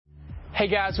Hey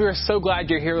guys, we are so glad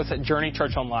you're here with us at Journey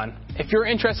Church Online. If you're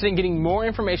interested in getting more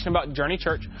information about Journey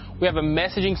Church, we have a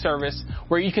messaging service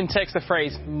where you can text the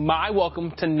phrase, "My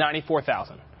Welcome" to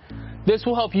 94,000. This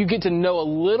will help you get to know a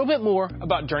little bit more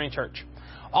about Journey Church.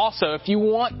 Also, if you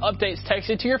want updates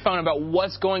texted to your phone about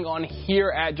what's going on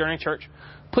here at Journey Church,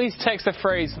 please text the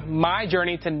phrase, "My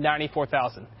Journey" to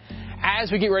 94,000.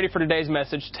 As we get ready for today's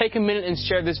message, take a minute and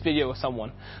share this video with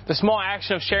someone. The small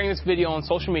action of sharing this video on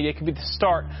social media could be the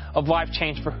start of life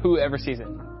change for whoever sees it.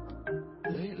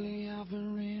 Lately I've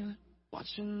been reeling,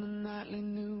 watching the nightly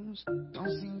news. Don't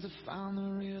seem to find the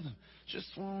rhythm,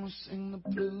 just wanna sing the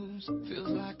blues. Feels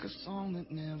like a song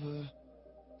that never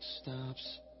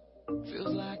stops.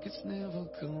 Feels like it's never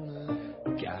gonna.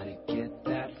 Gotta get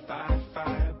that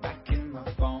fire back in my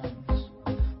bones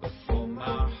before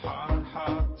my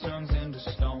heart turns into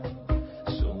stone.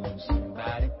 So when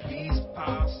somebody please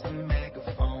pass the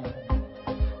megaphone,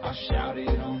 I'll shout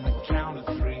it on the count of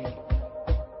three. 1,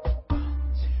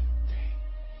 2, 3.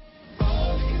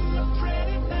 Oh, in the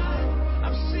pretty night,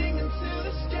 I'm singing to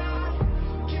the sky.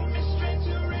 Give me strength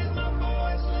to raise my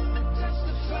voice, let me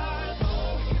testify.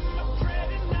 Oh, in the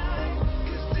pretty night,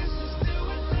 'cause this is do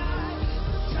or die.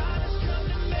 The time has come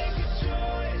to make a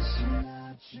choice, and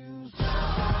I choose to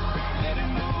let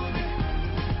it move it.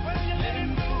 Let it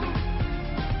move.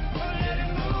 Let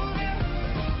it move it.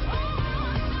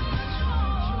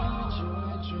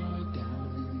 Joy down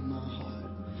in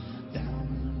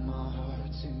my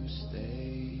heart to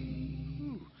stay.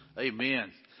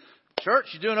 Amen.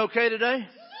 Church, you doing okay today?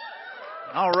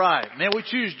 All right. Man, we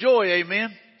choose joy.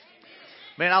 Amen.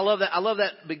 Man, I love that. I love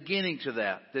that beginning to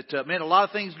that. Man, a lot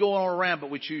of things going on around, but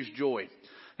we choose joy.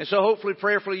 And so hopefully,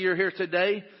 prayerfully, you're here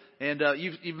today and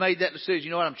you've made that decision.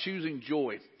 You know what? I'm choosing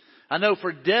joy. I know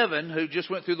for Devin, who just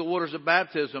went through the waters of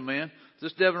baptism, man. Is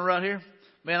this Devin right here?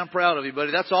 Man, I'm proud of you,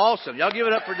 buddy. That's awesome. Y'all give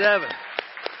it up for Devin.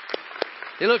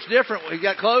 He looks different. He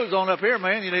got clothes on up here,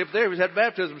 man. You know, up there he's had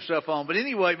baptism stuff on. But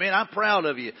anyway, man, I'm proud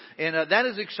of you. And that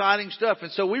is exciting stuff.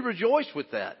 And so we rejoice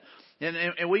with that.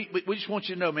 And we just want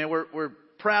you to know, man, we're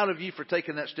proud of you for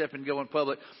taking that step and going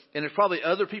public. And there's probably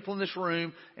other people in this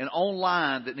room and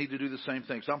online that need to do the same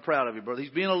thing. So I'm proud of you, brother.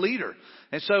 He's being a leader.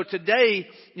 And so today,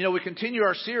 you know, we continue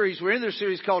our series. We're in this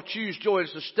series called Choose Joy.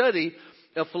 It's a study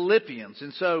of Philippians.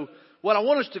 And so what I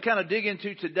want us to kind of dig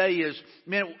into today is,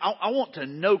 man, I want to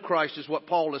know Christ is what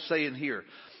Paul is saying here.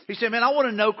 He said, man, I want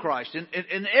to know Christ.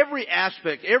 In every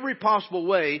aspect, every possible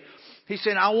way, he's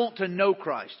saying, I want to know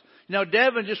Christ. Now,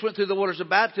 Devin just went through the waters of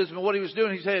baptism, and what he was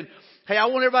doing, he said, hey, I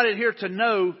want everybody here to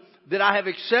know that I have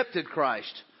accepted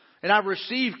Christ, and I've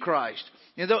received Christ.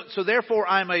 And so therefore,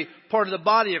 I'm a part of the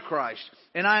body of Christ,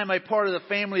 and I am a part of the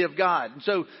family of God. And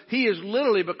so he is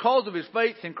literally, because of his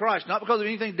faith in Christ, not because of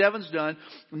anything Devin's done,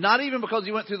 not even because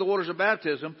he went through the waters of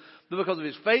baptism, but because of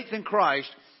his faith in Christ,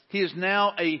 he is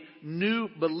now a new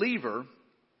believer.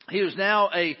 He is now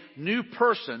a new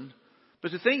person.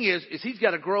 But the thing is he's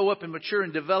got to grow up and mature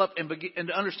and develop and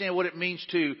to understand what it means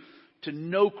to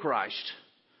know Christ.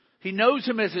 He knows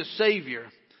him as his Savior,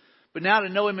 but now to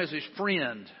know him as his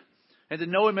friend and to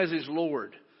know him as his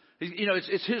Lord. You know,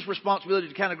 it's his responsibility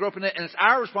to kind of grow up in that. And it's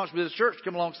our responsibility as a church to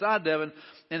come alongside Devin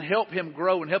and help him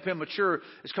grow and help him mature.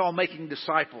 It's called making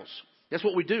disciples. That's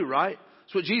what we do, right?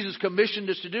 That's what Jesus commissioned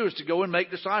us to do, is to go and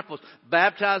make disciples,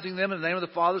 baptizing them in the name of the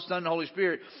Father, Son, and Holy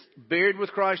Spirit, buried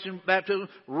with Christ in baptism,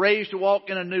 raised to walk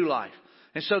in a new life.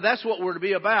 And so that's what we're to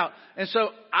be about. And so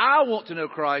I want to know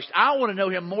Christ. I want to know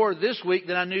him more this week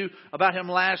than I knew about him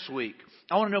last week.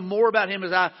 I want to know more about him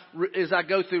as I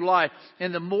go through life.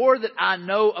 And the more that I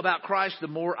know about Christ, the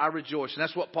more I rejoice. And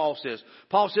that's what Paul says.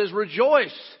 Paul says,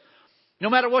 rejoice. No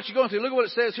matter what you're going through. Look at what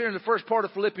it says here in the first part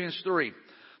of Philippians 3. It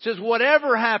says,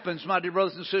 whatever happens, my dear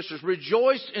brothers and sisters,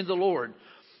 rejoice in the Lord.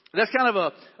 That's kind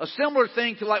of a similar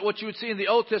thing to like what you would see in the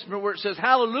Old Testament where it says,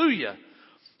 hallelujah.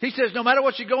 He says, no matter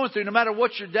what you're going through, no matter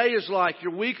what your day is like,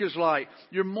 your week is like,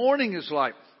 your morning is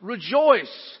like,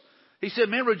 rejoice. He said,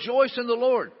 man, rejoice in the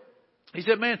Lord. He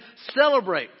said, man,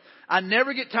 celebrate. I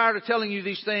never get tired of telling you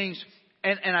these things,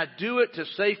 and I do it to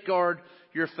safeguard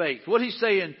your faith. What he's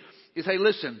saying is, hey,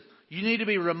 listen, you need to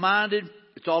be reminded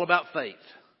it's all about faith.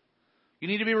 You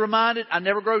need to be reminded, I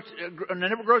never grow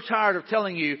tired of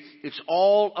telling you it's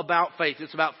all about faith.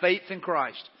 It's about faith in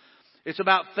Christ. It's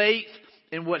about faith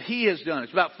in what he has done.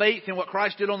 It's about faith in what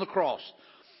Christ did on the cross.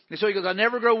 And so he goes, I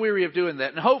never grow weary of doing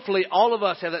that. And hopefully all of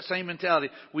us have that same mentality.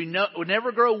 We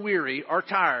never grow weary or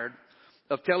tired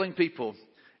of telling people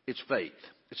it's faith.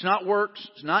 It's not works.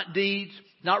 It's not deeds.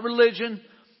 It's not religion.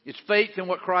 It's faith in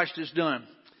what Christ has done.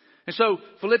 And so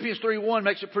Philippians 3:1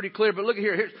 makes it pretty clear. But look at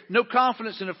here. Here's no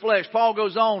confidence in the flesh. Paul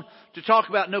goes on to talk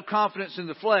about no confidence in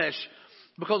the flesh.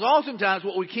 Because oftentimes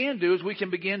what we can do is we can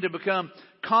begin to become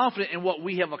confident in what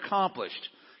we have accomplished.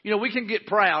 You know, we can get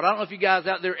proud. I don't know if you guys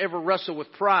out there ever wrestle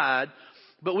with pride,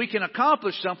 but we can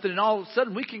accomplish something and all of a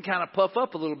sudden we can kind of puff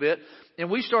up a little bit and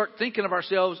we start thinking of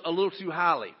ourselves a little too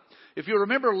highly. If you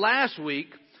remember last week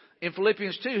in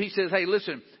Philippians 2, he says, hey,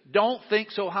 listen, don't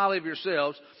think so highly of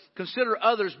yourselves. Consider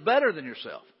others better than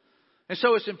yourself. And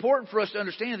so it's important for us to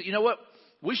understand that, you know what?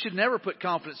 We should never put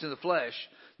confidence in the flesh,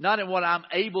 not in what I'm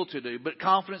able to do, but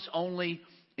confidence only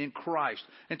in Christ.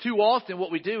 And too often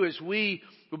what we do is we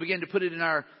begin to put it in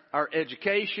our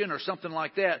education or something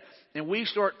like that, and we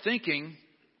start thinking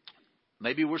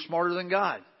maybe we're smarter than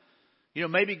God. You know,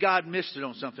 maybe God missed it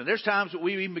on something. There's times that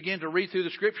we even begin to read through the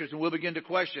scriptures and we'll begin to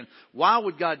question, why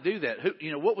would God do that?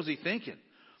 What was he thinking?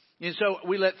 And so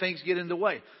we let things get in the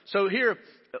way. So here,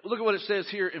 look at what it says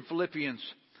here in Philippians.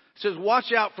 It says,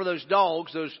 watch out for those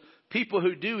dogs, those people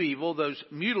who do evil, those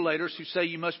mutilators who say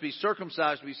you must be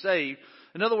circumcised to be saved.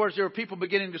 In other words, there are people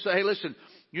beginning to say, hey, listen,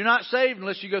 you're not saved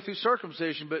unless you go through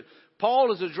circumcision. But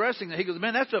Paul is addressing that. He goes,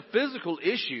 man, that's a physical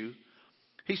issue.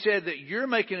 He said that you're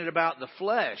making it about the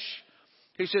flesh.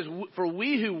 He says, for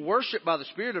we who worship by the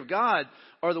Spirit of God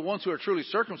are the ones who are truly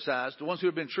circumcised, the ones who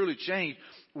have been truly changed.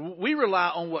 We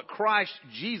rely on what Christ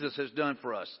Jesus has done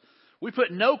for us. We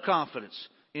put no confidence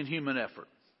in human effort.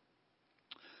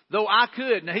 Though I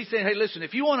could. Now he's saying, hey, listen,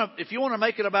 if you want to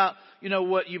make it about,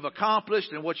 what you've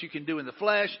accomplished and what you can do in the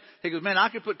flesh, he goes, man, I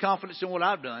could put confidence in what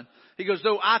I've done. He goes,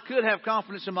 though I could have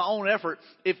confidence in my own effort,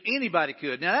 if anybody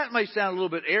could. Now that may sound a little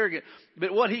bit arrogant,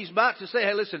 but what he's about to say,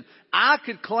 hey, listen, I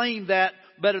could claim that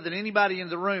better than anybody in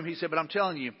the room. He said, but I'm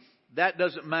telling you, that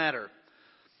doesn't matter.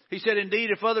 He said, indeed,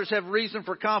 if others have reason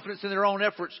for confidence in their own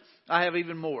efforts, I have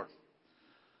even more.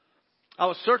 I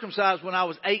was circumcised when I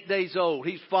was 8 days old.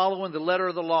 He's following the letter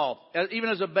of the law. Even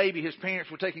as a baby, his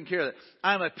parents were taking care of that.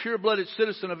 I am a pure-blooded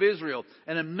citizen of Israel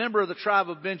and a member of the tribe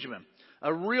of Benjamin.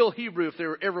 A real Hebrew if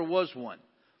there ever was one.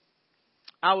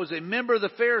 I was a member of the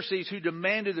Pharisees who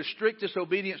demanded the strictest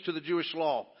obedience to the Jewish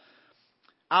law.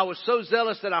 I was so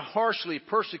zealous that I harshly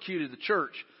persecuted the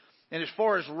church. And as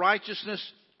far as righteousness,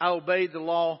 I obeyed the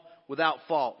law without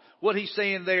fault. What he's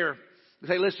saying there is,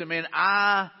 hey, listen, man,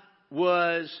 I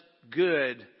was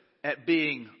good at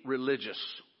being religious.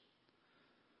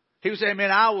 He was saying,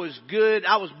 man, I was good.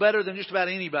 I was better than just about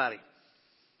anybody.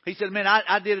 He said, man,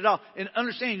 I did it all. And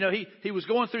understand, he was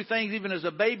going through things even as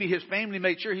a baby. His family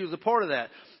made sure he was a part of that.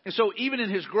 And so even in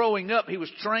his growing up, he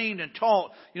was trained and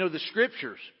taught, the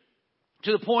scriptures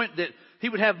to the point that he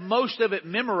would have most of it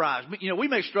memorized. We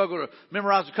may struggle to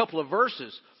memorize a couple of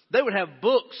verses. They would have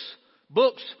books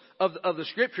of the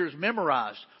scriptures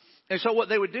memorized. And so what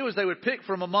they would do is they would pick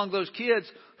from among those kids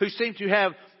who seemed to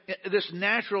have this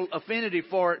natural affinity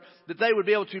for it, that they would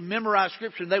be able to memorize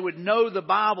scripture. They would know the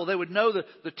Bible. They would know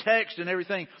the text and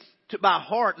everything by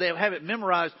heart. They would have it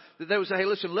memorized, that they would say, hey,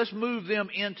 listen, let's move them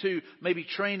into maybe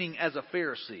training as a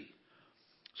Pharisee.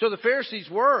 So the Pharisees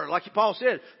were, like Paul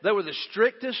said, they were the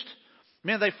strictest.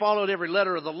 Man, they followed every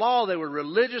letter of the law. They were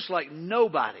religious like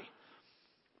nobody.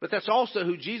 But that's also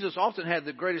who Jesus often had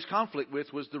the greatest conflict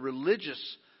with, was the religious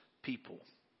people.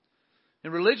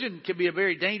 And religion can be a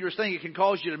very dangerous thing. It can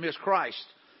cause you to miss Christ.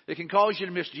 It can cause you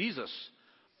to miss Jesus.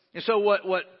 And so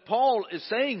what Paul is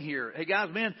saying here, hey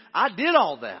guys, man, I did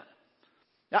all that.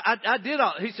 I did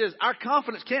all. He says our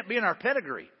confidence can't be in our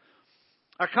pedigree.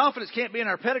 Our confidence can't be in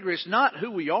our pedigree. It's not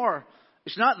who we are.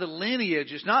 It's not the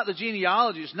lineage. It's not the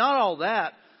genealogy. It's not all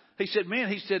that. He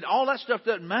said, all that stuff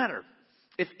doesn't matter.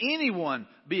 If anyone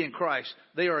be in Christ,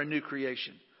 they are a new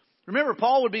creation. Remember,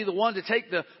 Paul would be the one to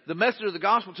take the message of the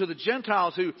gospel to the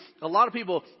Gentiles who a lot of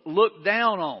people look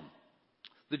down on.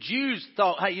 The Jews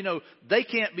thought, hey, they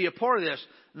can't be a part of this.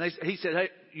 And he said, hey,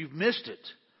 you've missed it.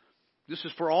 This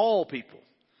is for all people,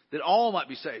 that all might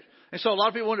be saved. And so a lot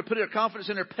of people want to put their confidence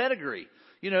in their pedigree.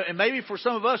 And maybe for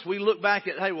some of us, we look back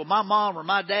at, hey, well, my mom or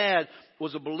my dad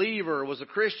was a believer or was a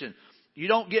Christian. You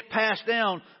don't get passed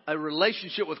down a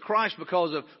relationship with Christ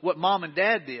because of what mom and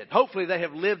dad did. Hopefully they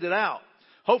have lived it out.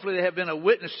 Hopefully they have been a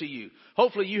witness to you.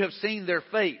 Hopefully you have seen their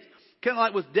faith. Kind of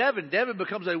like with Devin. Devin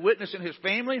becomes a witness in his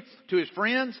family, to his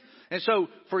friends. And so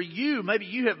for you, maybe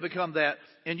you have become that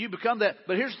and you become that.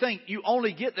 But here's the thing. You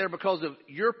only get there because of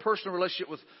your personal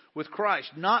relationship with Christ.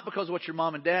 Not because of what your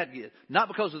mom and dad did. Not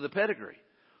because of the pedigree.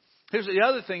 Here's the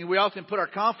other thing. We often put our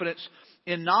confidence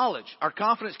in knowledge. Our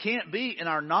confidence can't be in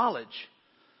our knowledge.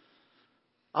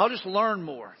 I'll just learn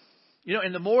more.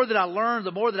 And the more that I learn,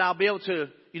 the more that I'll be able to,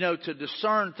 to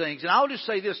discern things. And I'll just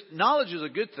say this, knowledge is a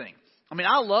good thing. I mean,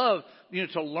 I love,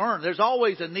 to learn. There's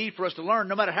always a need for us to learn.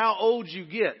 No matter how old you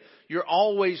get, you're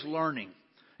always learning.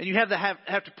 And you have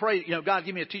to pray, God,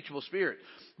 give me a teachable spirit.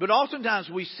 But oftentimes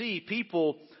we see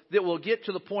people that will get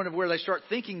to the point of where they start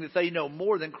thinking that they know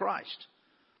more than Christ.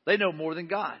 They know more than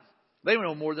God. They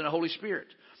know more than the Holy Spirit.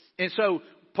 And so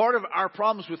part of our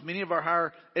problems with many of our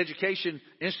higher education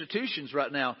institutions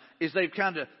right now is they've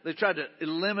tried to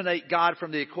eliminate God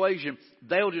from the equation.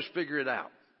 They'll just figure it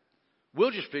out.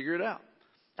 We'll just figure it out.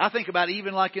 I think about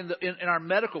even like in our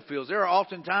medical fields. There are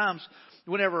often times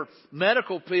whenever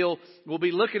medical field will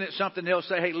be looking at something, they'll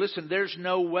say, hey, listen, there's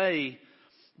no way.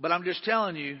 But I'm just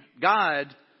telling you,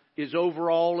 God is over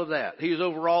all of that. He is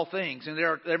over all things. And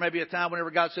there may be a time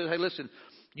whenever God says, hey, listen,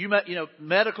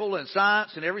 medical and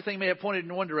science and everything may have pointed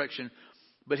in one direction,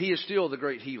 but He is still the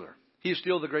great healer. He is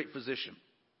still the great physician.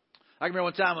 I can remember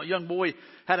one time a young boy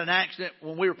had an accident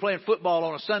when we were playing football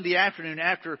on a Sunday afternoon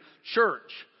after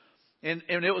church. And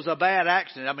it was a bad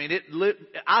accident. I mean,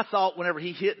 I thought whenever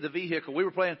he hit the vehicle, we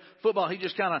were playing football, he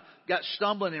just kind of got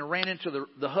stumbling and ran into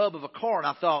the hub of a car. And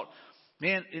I thought,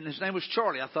 man, and his name was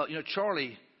Charlie. I thought,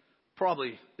 Charlie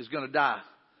probably is going to die.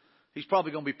 He's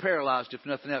probably going to be paralyzed if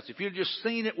nothing else. If you'd just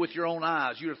seen it with your own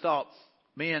eyes, you'd have thought,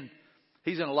 man,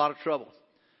 he's in a lot of trouble.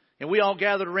 And we all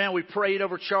gathered around. We prayed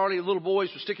over Charlie. The little boys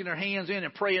were sticking their hands in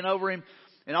and praying over him.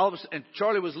 And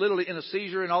Charlie was literally in a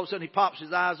seizure. And all of a sudden he pops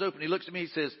his eyes open. He looks at me. He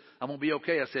says, I'm going to be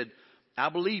okay. I said, I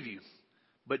believe you,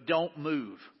 but don't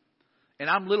move. And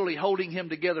I'm literally holding him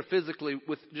together physically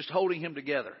with just holding him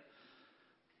together.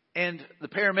 And the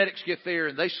paramedics get there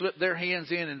and they slip their hands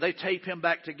in and they tape him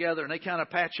back together and they kind of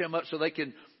patch him up so they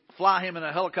can fly him in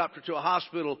a helicopter to a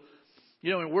hospital.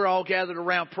 And we're all gathered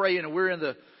around praying, and we're in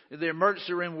the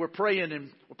emergency room. We're praying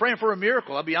for a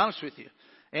miracle. I'll be honest with you.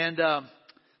 And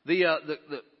the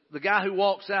guy who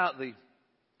walks out, the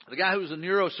guy who's a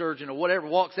neurosurgeon or whatever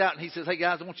walks out and he says, hey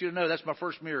guys, I want you to know that's my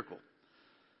first miracle.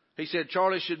 He said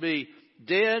Charlie should be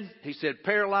dead. He said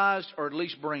paralyzed or at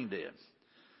least brain dead.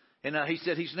 And he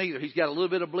said he's neither. He's got a little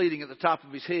bit of bleeding at the top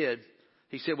of his head.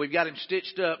 He said we've got him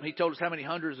stitched up. And he told us how many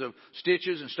hundreds of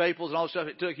stitches and staples and all the stuff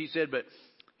it took. He said, but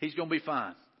he's going to be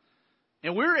fine.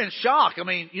 And we're in shock. I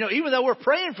mean, even though we're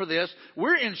praying for this,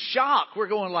 we're in shock. We're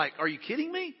going like, are you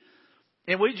kidding me?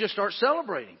 And we just start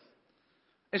celebrating.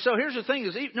 And so here's the thing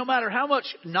is no matter how much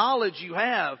knowledge you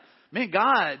have, man,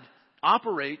 God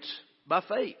operates by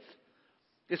faith.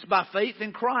 It's by faith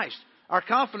in Christ. Our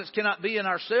confidence cannot be in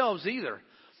ourselves either.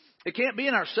 It can't be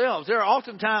in ourselves. There are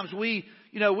often times we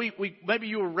maybe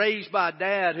you were raised by a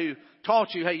dad who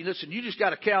taught you, hey, listen, you just got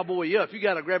to cowboy you up. You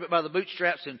got to grab it by the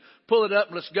bootstraps and pull it up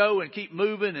and let's go and keep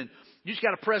moving. And you just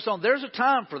got to press on. There's a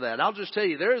time for that. I'll just tell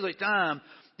you, there is a time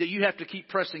that you have to keep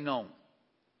pressing on.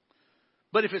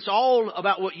 But if it's all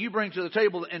about what you bring to the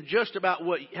table and just about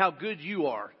how good you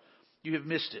are, you have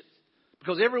missed it.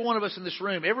 Because every one of us in this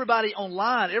room, everybody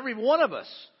online, every one of us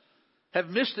have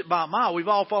missed it by a mile. We've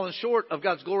all fallen short of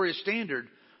God's glorious standard.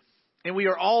 And we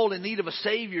are all in need of a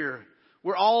Savior.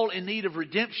 We're all in need of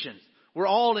redemption. We're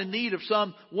all in need of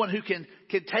someone who can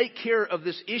take care of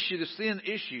this issue, this sin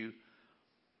issue.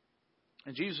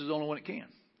 And Jesus is the only one that can.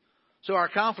 So our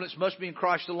confidence must be in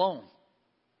Christ alone.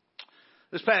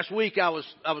 This past week I was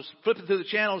flipping through the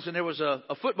channels and there was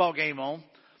a football game on.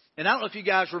 And I don't know if you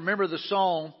guys remember the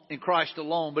song In Christ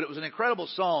Alone, but it was an incredible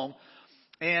song.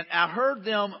 And I heard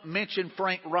them mention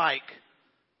Frank Reich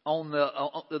on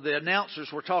the announcers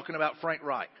were talking about Frank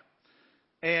Reich.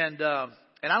 And I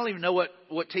don't even know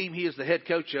what team he is the head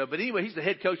coach of. But anyway, he's the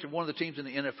head coach of one of the teams in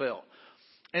the NFL.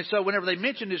 And so whenever they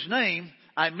mentioned his name,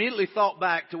 I immediately thought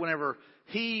back to whenever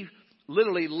he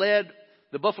literally led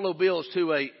the Buffalo Bills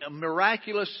to a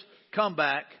miraculous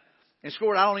comeback and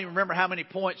scored, I don't even remember how many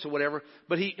points or whatever,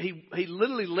 but he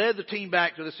literally led the team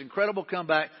back to this incredible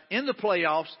comeback in the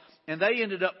playoffs, and they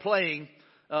ended up playing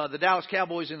the Dallas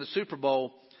Cowboys in the Super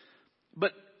Bowl.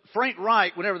 But Frank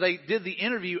Reich, whenever they did the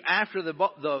interview after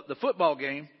the football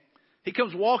game, he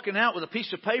comes walking out with a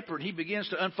piece of paper, and he begins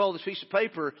to unfold this piece of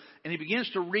paper, and he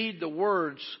begins to read the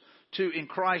words to In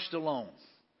Christ Alone.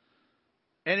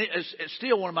 And it's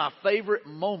still one of my favorite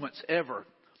moments ever.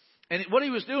 And what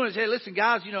he was doing is, hey, listen,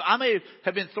 guys, I may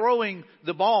have been throwing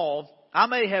the ball. I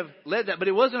may have led that, but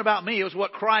it wasn't about me. It was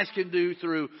what Christ can do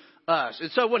through us.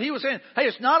 And so what he was saying, hey,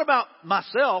 it's not about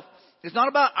myself. It's not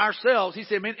about ourselves. He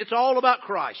said, man, it's all about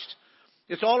Christ.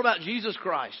 It's all about Jesus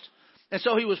Christ. And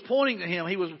so he was pointing to him.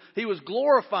 He was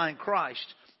glorifying Christ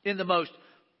in the most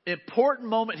important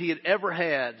moment he had ever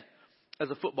had as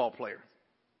a football player.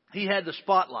 He had the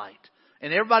spotlight.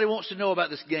 And everybody wants to know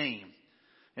about this game.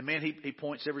 And man, he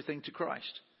points everything to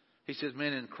Christ. He says,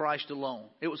 man, in Christ alone.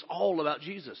 It was all about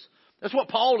Jesus. That's what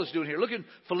Paul is doing here. Look in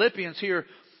Philippians here.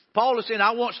 Paul is saying,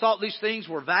 I once thought these things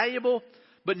were valuable,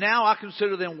 but now I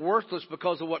consider them worthless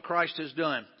because of what Christ has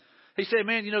done. He said,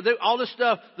 man, all this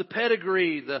stuff, the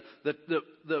pedigree,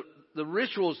 the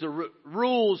rituals, the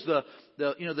rules,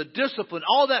 the discipline,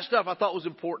 all that stuff I thought was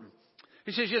important.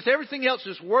 He says, yes, everything else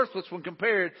is worthless when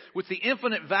compared with the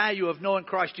infinite value of knowing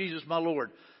Christ Jesus, my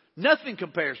Lord. Nothing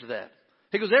compares to that.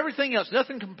 He goes, everything else,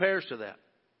 nothing compares to that.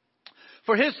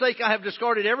 For His sake, I have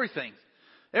discarded everything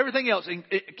else,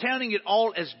 counting it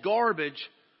all as garbage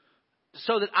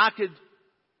so that I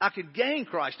could gain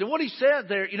Christ. And what he said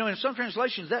there, in some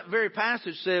translations, that very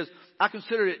passage says, I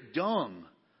consider it dung.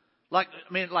 Like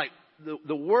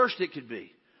the worst it could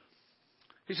be.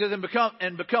 He says,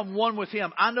 and become one with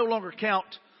Him. I no longer count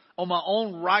on my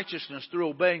own righteousness through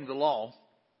obeying the law.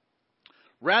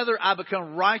 Rather, I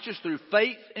become righteous through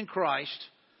faith in Christ,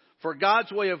 for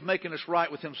God's way of making us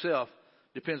right with Himself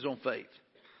depends on faith.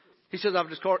 He says, I've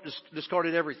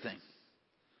discarded everything.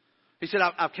 He said,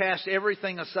 I've cast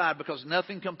everything aside because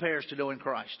nothing compares to knowing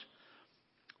Christ.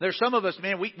 There's some of us,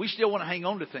 man, we still want to hang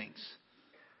on to things.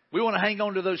 We want to hang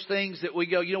on to those things that we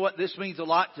go, you know what, this means a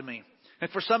lot to me. And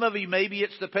for some of you, maybe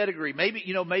it's the pedigree. Maybe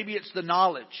it's the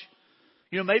knowledge.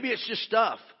 Maybe it's just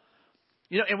stuff.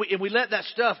 And we let that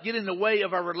stuff get in the way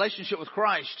of our relationship with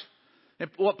Christ. And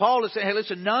what Paul is saying, hey,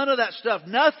 listen, none of that stuff,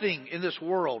 nothing in this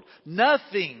world,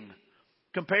 nothing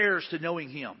compares to knowing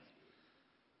Him.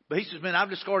 But he says, man, I've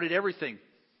discarded everything.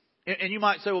 And you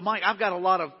might say, well, Mike, I've got a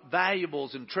lot of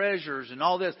valuables and treasures and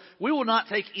all this. We will not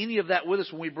take any of that with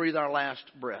us when we breathe our last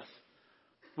breath.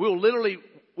 We'll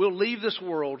leave this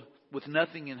world with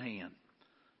nothing in hand.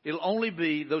 It'll only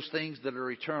be those things that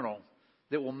are eternal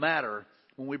that will matter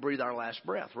when we breathe our last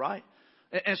breath, right?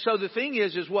 And so the thing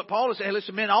is what Paul is saying, hey,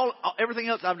 listen, man, everything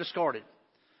else I've discarded.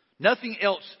 Nothing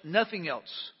else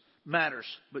matters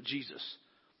but Jesus.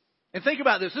 And think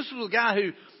about this. This was a guy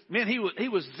who, man, he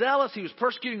was zealous. He was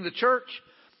persecuting the church.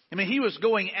 I mean, he was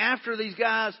going after these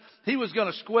guys. He was going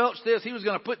to squelch this. He was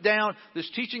going to put down this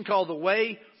teaching called the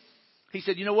Way. He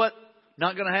said, you know what?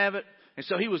 Not going to have it. And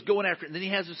so he was going after it. And then he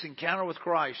has this encounter with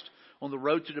Christ on the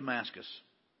road to Damascus.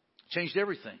 Changed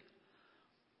everything.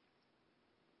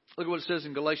 Look at what it says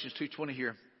in Galatians 2:20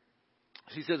 here.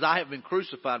 He says, I have been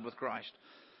crucified with Christ.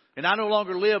 And I no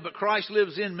longer live, but Christ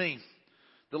lives in me.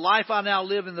 The life I now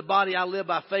live in the body, I live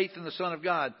by faith in the Son of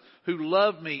God, who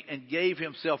loved me and gave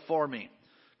Himself for me.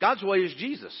 God's way is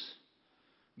Jesus.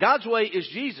 God's way is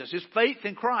Jesus. It's faith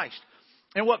in Christ.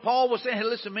 And what Paul was saying, hey,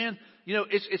 listen, man,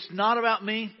 it's not about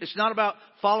me. It's not about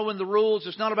following the rules.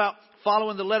 It's not about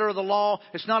following the letter of the law.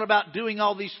 It's not about doing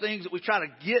all these things that we try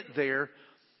to get there.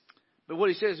 But what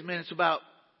he says, man, it's about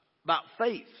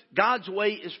faith. God's way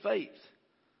is faith.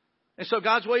 And so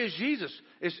God's way is Jesus.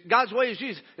 God's way is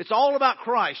Jesus. It's all about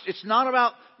Christ. It's not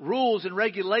about rules and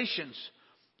regulations.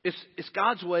 It's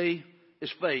God's way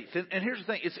is faith. And here's the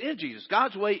thing. It's in Jesus.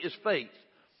 God's way is faith.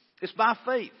 It's by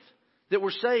faith that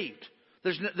we're saved.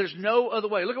 There's no other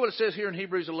way. Look at what it says here in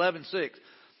Hebrews 11:6.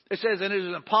 It says, and it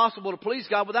is impossible to please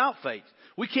God without faith.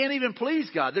 We can't even please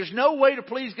God. There's no way to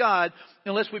please God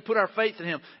unless we put our faith in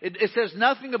Him. It says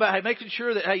nothing about making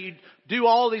sure that you do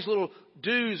all these little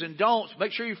do's and don'ts.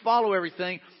 Make sure you follow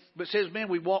everything. But it says, man,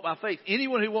 we walk by faith.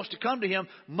 Anyone who wants to come to Him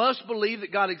must believe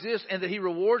that God exists and that He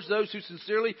rewards those who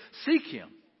sincerely seek Him.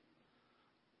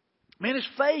 Man, it's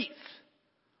faith.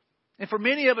 And for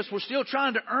many of us, we're still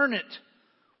trying to earn it.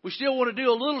 We still want to do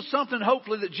a little something,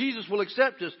 hopefully, that Jesus will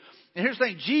accept us. And here's the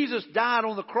thing. Jesus died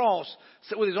on the cross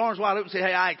with His arms wide open and say,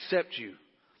 hey, I accept you.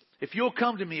 If you'll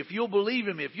come to me, if you'll believe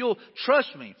in me, if you'll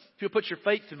trust me, if you'll put your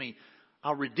faith in me,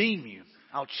 I'll redeem you.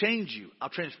 I'll change you. I'll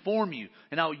transform you.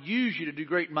 And I'll use you to do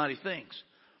great and mighty things.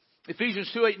 Ephesians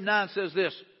 2:8-9 says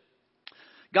this.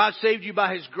 God saved you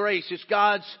by His grace. It's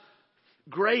God's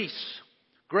grace.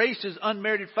 Grace is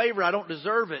unmerited favor. I don't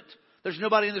deserve it. There's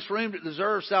nobody in this room that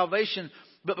deserves salvation.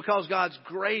 But because God's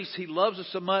grace, He loves us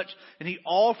so much, and He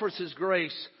offers His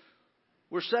grace,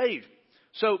 we're saved.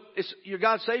 So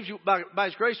God saves you by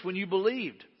His grace when you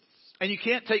believed. And you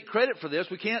can't take credit for this.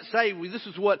 We can't say, well, this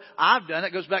is what I've done.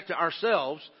 That goes back to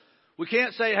ourselves. We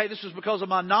can't say, hey, this is because of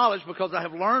my knowledge, because I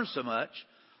have learned so much.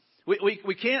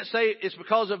 We can't say it's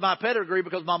because of my pedigree,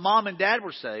 because my mom and dad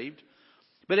were saved.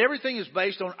 But everything is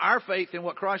based on our faith in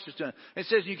what Christ has done. It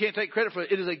says you can't take credit for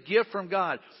it. It is a gift from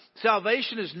God.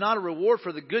 Salvation is not a reward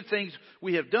for the good things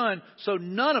we have done, so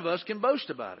none of us can boast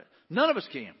about it. None of us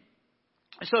can.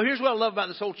 And so here's what I love about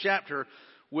this whole chapter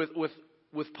with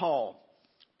Paul.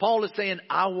 Paul is saying,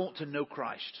 I want to know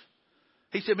Christ.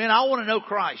 He said, man, I want to know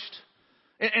Christ.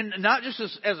 And not just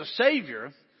as a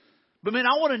Savior, but man,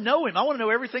 I want to know Him. I want to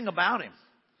know everything about Him.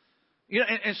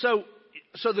 And so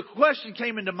the question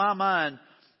came into my mind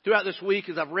throughout this week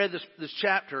as I've read this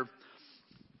chapter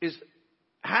is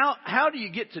how do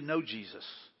you get to know Jesus?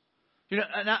 You know,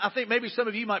 and I think maybe some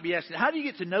of you might be asking, how do you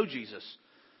get to know Jesus?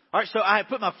 All right, so I have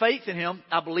put my faith in Him.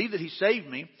 I believe that He saved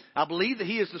me. I believe that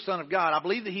He is the Son of God. I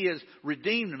believe that He has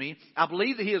redeemed me. I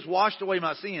believe that He has washed away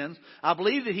my sins. I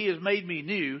believe that He has made me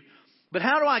new. But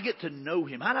how do I get to know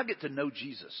Him? How do I get to know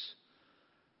Jesus?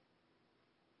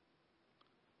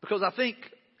 Because I think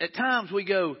at times we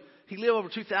go, He lived over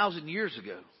 2,000 years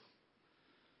ago.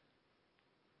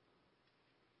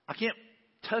 I can't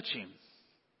touch Him.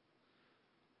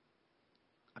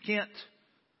 I can't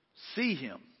see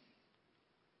Him.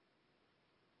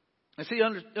 And see,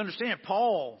 understand,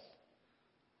 Paul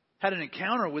had an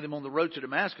encounter with Him on the road to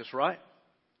Damascus, right?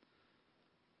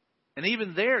 And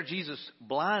even there, Jesus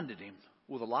blinded him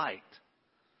with a light.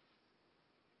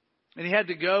 And he had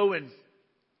to go and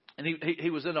he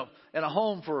was in a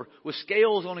home with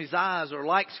scales on his eyes, or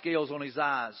like scales on his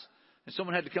eyes. And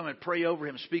someone had to come and pray over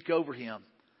him, speak over him.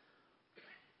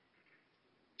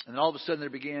 And then all of a sudden there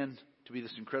began to be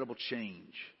this incredible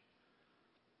change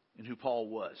in who Paul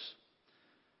was.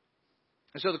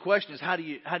 And so the question is, how do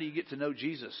you get to know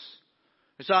Jesus?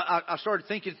 And so I started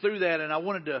thinking through that, and I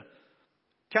wanted to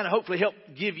kind of hopefully help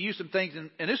give you some things.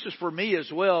 And this is for me as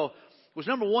well. Was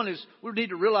number one is we need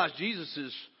to realize Jesus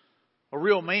is a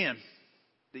real man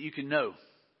that you can know.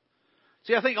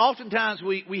 See, I think oftentimes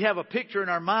we have a picture in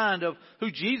our mind of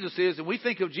who Jesus is, and we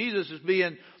think of Jesus as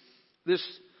being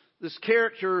this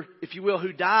character, if you will,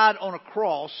 who died on a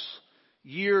cross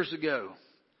years ago.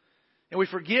 And we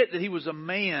forget that He was a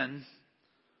man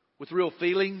with real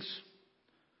feelings.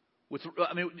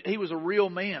 He was a real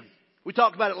man. We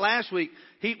talked about it last week.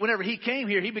 Whenever He came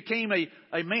here, He became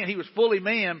a man. He was fully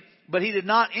man, but He did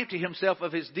not empty Himself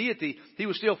of His deity. He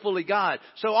was still fully God.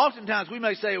 So oftentimes we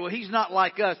may say, well, He's not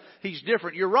like us. He's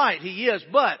different. You're right. He is,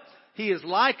 but He is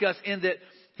like us in that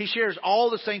He shares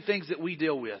all the same things that we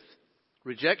deal with.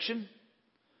 Rejection.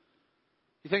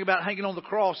 You think about hanging on the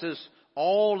cross as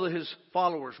all of His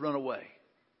followers run away.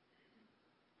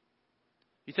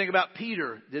 You think about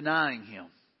Peter denying Him.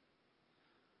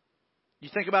 You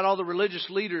think about all the religious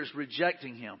leaders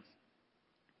rejecting Him.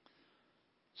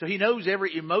 So He knows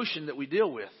every emotion that we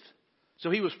deal with.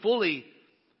 So He was fully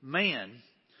man.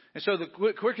 And so the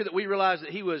quicker that we realize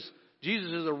that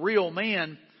Jesus is a real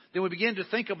man, then we begin to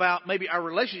think about maybe our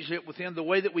relationship with Him the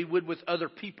way that we would with other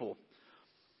people.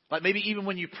 Like maybe even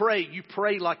when you pray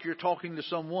like you're talking to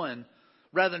someone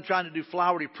rather than trying to do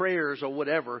flowery prayers or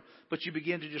whatever, but you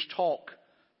begin to just talk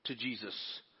to Jesus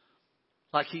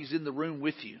like He's in the room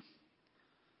with you.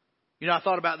 You know, I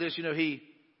thought about this. You know, He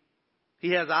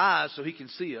has eyes so He can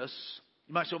see us.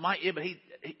 You might say, but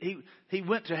He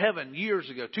went to heaven years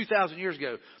ago, 2,000 years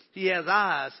ago. He has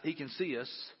eyes, He can see us.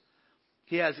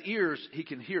 He has ears, He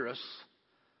can hear us.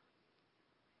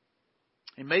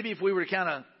 And maybe if we were to kind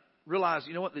of realize,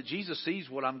 you know what, that Jesus sees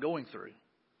what I'm going through.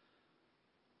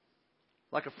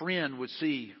 Like a friend would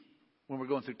see when we're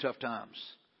going through tough times.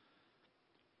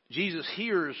 Jesus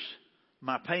hears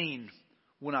my pain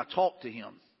when I talk to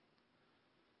Him.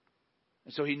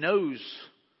 And so He knows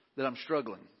that I'm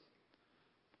struggling.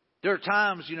 There are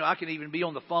times, you know, I can even be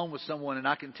on the phone with someone and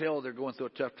I can tell they're going through a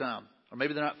tough time. Or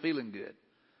maybe they're not feeling good.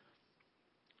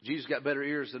 Jesus got better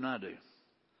ears than I do.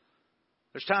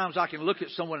 There's times I can look at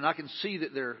someone and I can see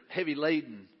that they're heavy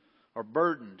laden or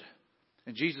burdened.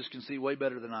 And Jesus can see way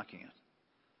better than I can.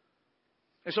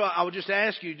 And so I would just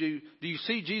ask you, do you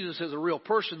see Jesus as a real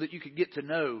person that you could get to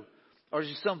know? Or is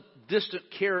He some distant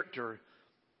character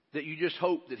that you just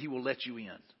hope that He will let you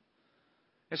in?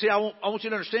 And see, I want you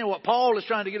to understand what Paul is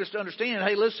trying to get us to understand.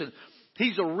 Hey, listen,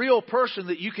 He's a real person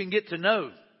that you can get to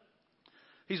know.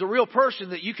 He's a real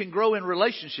person that you can grow in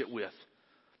relationship with.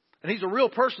 And He's a real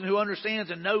person who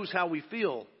understands and knows how we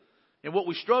feel and what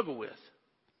we struggle with.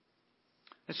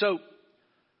 And so,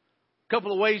 a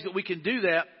couple of ways that we can do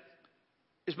that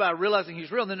is by realizing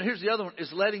He's real. And then here's the other one,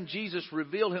 is letting Jesus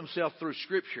reveal Himself through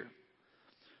Scripture.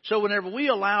 So whenever we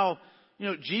allow, you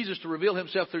know, Jesus to reveal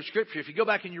Himself through Scripture, if you go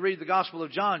back and you read the Gospel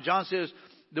of John, John says,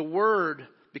 the Word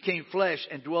became flesh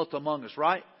and dwelt among us,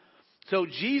 right? So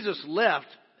Jesus left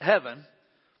heaven.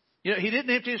 You know, He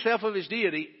didn't empty Himself of His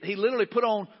deity. He literally put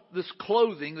on this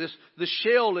clothing, this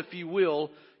shell, if you will,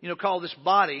 you know, called this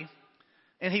body.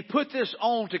 And He put this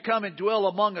on to come and dwell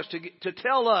among us, to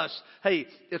tell us, hey,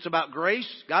 it's about grace,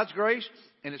 God's grace,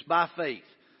 and it's by faith.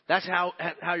 That's how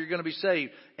you're going to be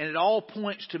saved. And it all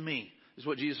points to me, is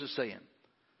what Jesus is saying.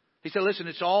 He said, listen,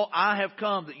 it's all, I have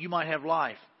come that you might have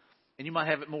life, and you might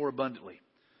have it more abundantly.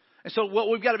 And so what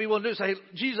we've got to be willing to do is say, hey,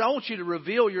 Jesus, I want you to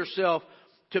reveal yourself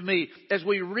to me. As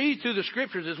we read through the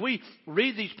Scriptures, as we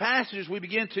read these passages, we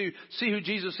begin to see who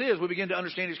Jesus is. We begin to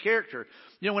understand His character.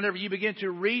 You know, whenever you begin to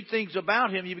read things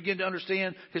about Him, you begin to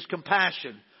understand His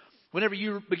compassion. Whenever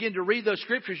you begin to read those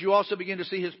scriptures, you also begin to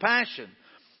see his passion.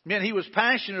 Man, he was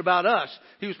passionate about us.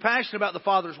 He was passionate about the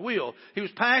Father's will. He was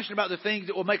passionate about the things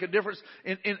that will make a difference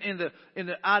in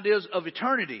the ideas of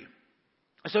eternity.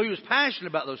 And so he was passionate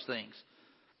about those things.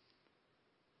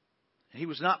 He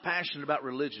was not passionate about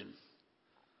religion,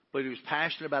 but he was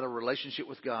passionate about a relationship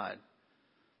with God,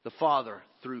 the Father,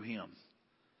 through him,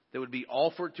 that would be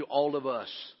offered to all of us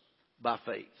by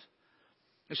faith.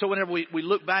 And so whenever we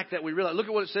look back that we realize, look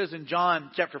at what it says in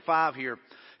John chapter 5 here.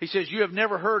 He says, you have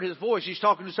never heard his voice. He's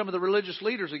talking to some of the religious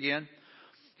leaders again.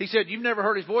 He said, you've never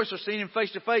heard his voice or seen him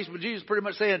face to face. But Jesus pretty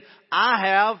much saying, I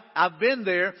have. I've been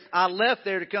there. I left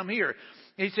there to come here.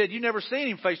 He said, you've never seen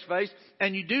him face to face,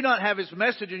 and you do not have his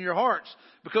message in your hearts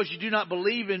because you do not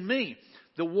believe in me,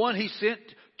 the one he sent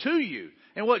to you.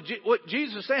 And what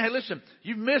Jesus is saying, hey, listen,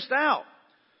 you've missed out.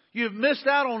 You've missed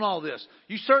out on all this.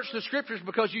 You search the scriptures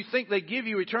because you think they give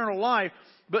you eternal life,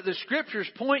 but the scriptures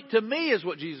point to me is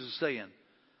what Jesus is saying.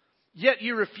 Yet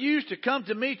you refuse to come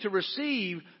to me to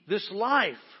receive this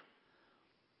life.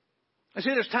 I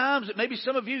see there's times that maybe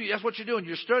some of you, that's what you're doing.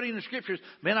 You're studying the scriptures.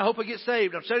 Man, I hope I get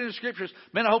saved. I'm studying the scriptures.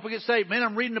 Man, I hope I get saved. Man,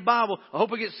 I'm reading the Bible. I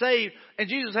hope I get saved. And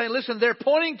Jesus is saying, listen, they're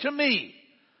pointing to me,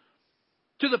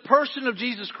 to the person of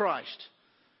Jesus Christ.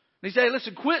 And he said,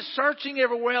 listen, quit searching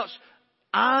everywhere else.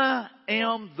 I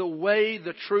am the way,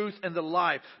 the truth, and the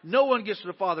life. No one gets to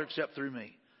the Father except through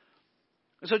me.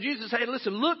 And so Jesus said,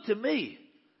 listen, look to me.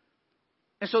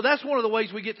 And so that's one of the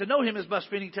ways we get to know him is by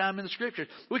spending time in the scriptures.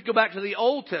 We can go back to the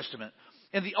Old Testament.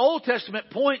 And the Old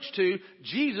Testament points to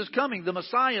Jesus coming, the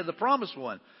Messiah, the promised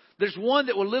one. There's one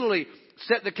that will literally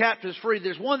set the captives free.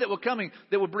 There's one that will coming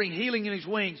that will bring healing in his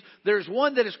wings. There's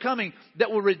one that is coming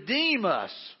that will redeem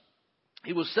us.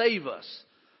 He will save us.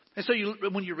 And so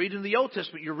when you're reading the Old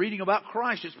Testament, you're reading about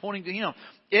Christ. It's pointing to him.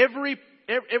 Every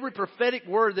prophetic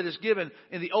word that is given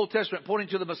in the Old Testament pointing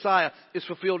to the Messiah is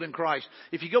fulfilled in Christ.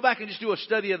 If you go back and just do a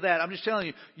study of that, I'm just telling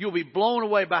you, you'll be blown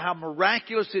away by how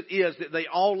miraculous it is that they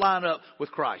all line up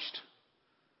with Christ.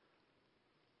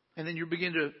 And then you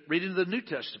begin to read into the New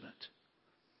Testament.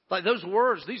 Like those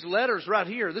words, these letters right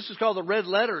here, this is called the red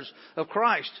letters of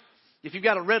Christ. If you've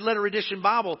got a red letter edition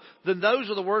Bible, then those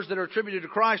are the words that are attributed to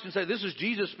Christ and say, this is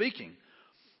Jesus speaking.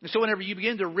 And so whenever you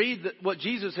begin to read what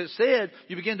Jesus has said,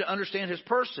 you begin to understand his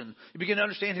person. You begin to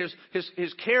understand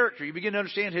his character. You begin to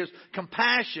understand his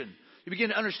compassion. You begin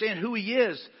to understand who he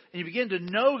is. And you begin to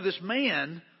know this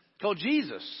man called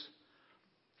Jesus.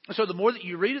 And so the more that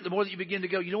you read it, the more that you begin to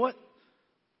go, you know what?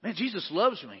 Man, Jesus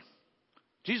loves me.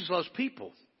 Jesus loves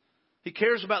people. He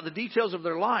cares about the details of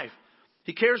their life.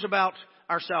 He cares about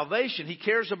our salvation. He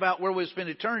cares about where we'll spend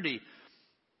eternity.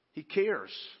 He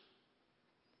cares.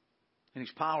 And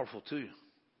he's powerful too.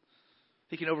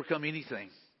 He can overcome anything.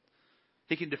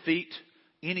 He can defeat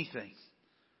anything.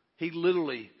 He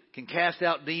literally can cast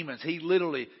out demons. He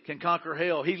literally can conquer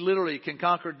hell. He literally can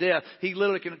conquer death. He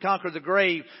literally can conquer the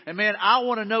grave. And man, I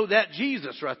want to know that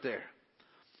Jesus right there.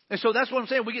 And so that's what I'm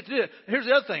saying. We get to do it. Here's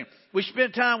the other thing. We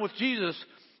spend time with Jesus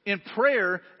in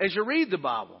prayer as you read the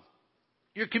Bible.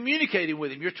 You're communicating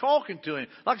with him. You're talking to him.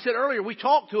 Like I said earlier, we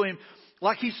talk to him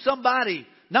like he's somebody.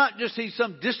 Not just he's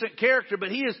some distant character, but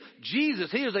he is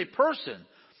Jesus. He is a person.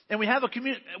 And we have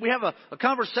a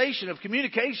conversation of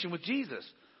communication with Jesus.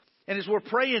 And as we're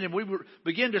praying and we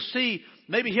begin to see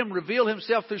maybe him reveal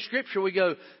himself through Scripture, we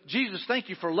go, Jesus, thank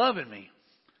you for loving me.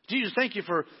 Jesus, thank you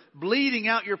for bleeding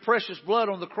out your precious blood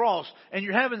on the cross. And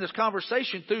you're having this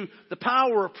conversation through the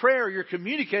power of prayer. You're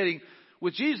communicating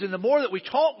with Jesus. And the more that we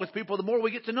talk with people, the more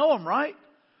we get to know him, right?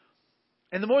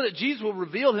 And the more that Jesus will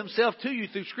reveal himself to you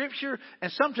through Scripture,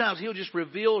 and sometimes he'll just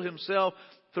reveal himself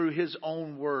through his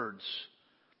own words.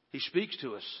 He speaks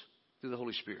to us through the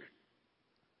Holy Spirit.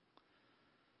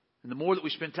 And the more that we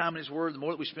spend time in his word, the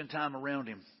more that we spend time around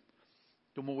him,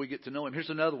 the more we get to know him. Here's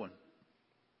another one.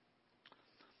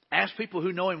 Ask people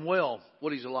who know him well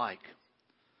what he's like.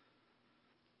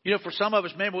 You know, for some of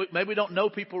us, maybe we don't know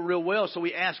people real well, so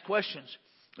we ask questions.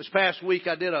 This past week,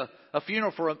 I did a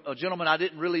funeral for a gentleman I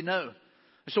didn't really know.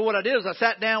 And so what I did is I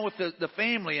sat down with the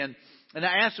family and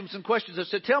I asked them some questions. I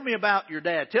said, tell me about your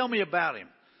dad. Tell me about him.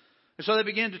 And so they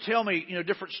began to tell me,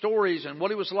 different stories and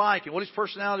what he was like and what his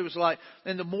personality was like.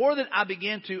 And the more that I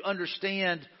began to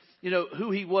understand,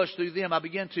 who he was through them, I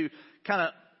began to kind of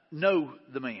know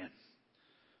the man.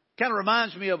 Kind of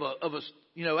reminds me of a I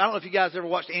don't know if you guys ever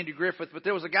watched Andy Griffith, but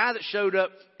there was a guy that showed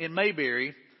up in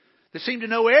Mayberry that seemed to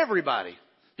know everybody.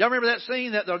 Y'all remember that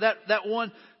scene? That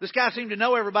one? This guy seemed to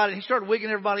know everybody, and he started wigging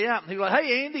everybody out. And he was like,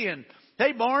 hey, Andy, and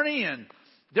hey, Barney. And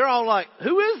they're all like,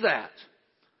 who is that?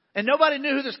 And nobody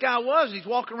knew who this guy was. And he's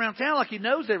walking around town like he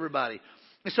knows everybody.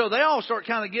 And so they all start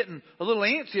kind of getting a little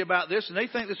antsy about this, and they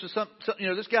think this is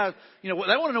something, this guy, they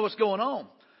want to know what's going on.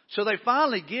 So they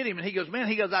finally get him, and he goes,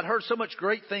 I'd heard so much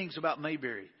great things about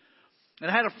Mayberry. And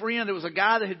I had a friend that was a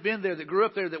guy that had been there, that grew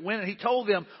up there, that went, and he told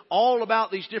them all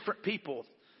about these different people.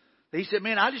 He said,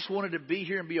 man, I just wanted to be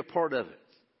here and be a part of it.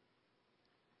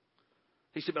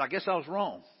 He said, but I guess I was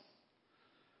wrong.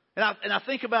 And I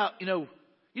think about, you know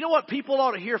what people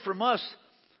ought to hear from us,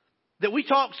 that we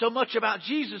talk so much about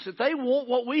Jesus that they want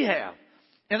what we have.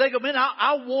 And they go, man,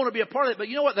 I want to be a part of it. But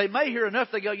you know what? They may hear enough.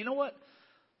 They go, you know what?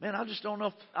 Man, I just don't know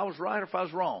if I was right or if I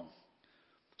was wrong.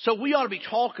 So we ought to be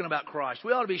talking about Christ.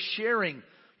 We ought to be sharing,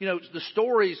 the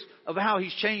stories of how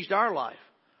He's changed our life.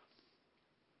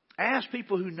 Ask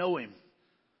people who know Him,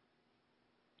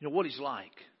 what He's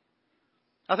like.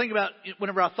 I think about,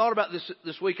 whenever I thought about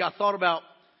this week, I thought about,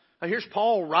 here's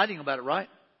Paul writing about it, right?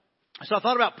 So I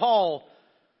thought about Paul,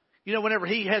 whenever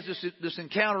he has this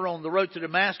encounter on the road to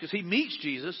Damascus, he meets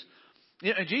Jesus.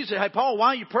 And Jesus said, hey, Paul, why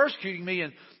are you persecuting me?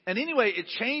 And anyway, it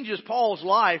changes Paul's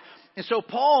life. And so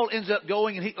Paul ends up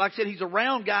going, and like I said, he's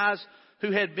around guys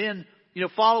who had been,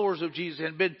 followers of Jesus,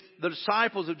 and been the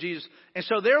disciples of Jesus. And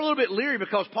so they're a little bit leery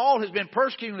because Paul has been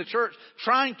persecuting the church,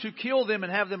 trying to kill them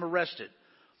and have them arrested.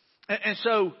 And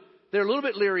so they're a little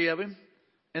bit leery of him.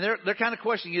 And they're kind of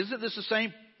questioning, isn't this the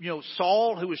same,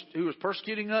 Saul who was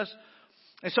persecuting us?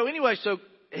 And so anyway,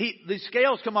 the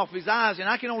scales come off of his eyes, and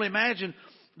I can only imagine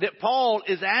that Paul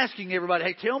is asking everybody,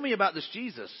 hey, tell me about this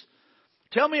Jesus.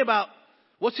 Tell me about,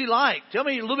 what's He like? Tell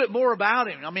me a little bit more about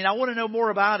Him. I mean, I want to know more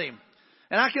about Him.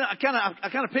 And I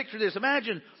kind of picture this.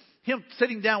 Imagine him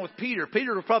sitting down with Peter.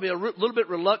 Peter was probably a little bit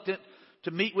reluctant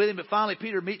to meet with him, but finally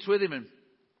Peter meets with him, and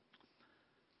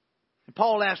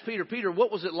Paul asked Peter,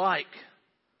 what was it like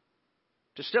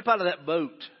to step out of that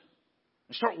boat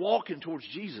and start walking towards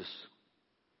Jesus?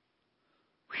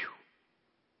 Whew.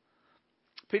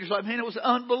 Peter's like, man, it was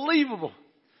unbelievable.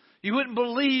 You wouldn't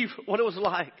believe what it was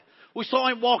like. We saw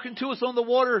Him walking to us on the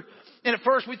water, and at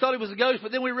first we thought He was a ghost,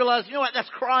 but then we realized, you know what, that's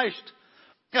Christ.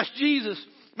 That's Jesus.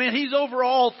 Man, He's over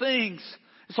all things.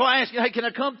 So I asked him, hey, can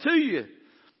I come to you?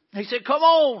 And he said, come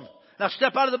on. And I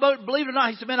stepped out of the boat, and believe it or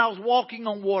not, he said, man, I was walking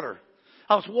on water.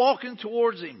 I was walking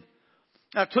towards Him.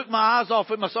 I took my eyes off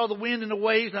Him. I saw the wind and the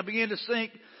waves, and I began to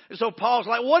sink. And so Paul's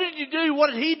like, what did you do?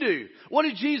 What did He do? What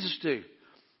did Jesus do?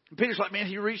 And Peter's like, man,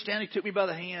 He reached down, He took me by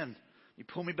the hand. He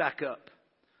pulled me back up.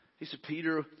 He said,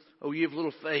 Peter, oh, you have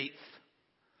little faith.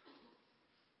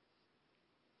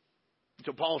 And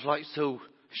so Paul's like, so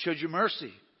He showed you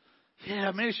mercy.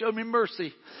 Yeah, man, He showed me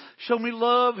mercy. Showed me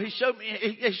love. He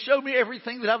showed me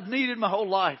everything that I've needed my whole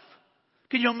life.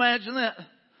 Can you imagine that?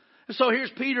 And so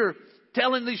here's Peter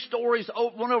telling these stories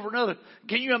one over another.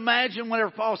 Can you imagine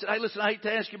whenever Paul said, hey, listen, I hate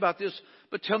to ask you about this,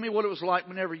 but tell me what it was like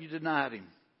whenever you denied Him.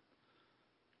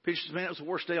 Peter says, man, it was the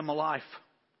worst day of my life.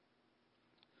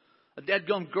 A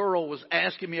dadgum girl was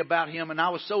asking me about Him, and I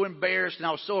was so embarrassed and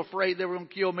I was so afraid they were going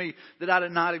to kill me that I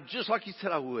denied Him, just like He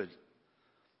said I would.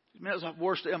 Man, it was the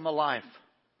worst day of my life.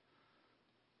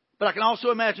 But I can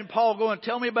also imagine Paul going,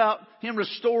 tell me about Him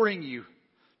restoring you.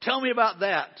 Tell me about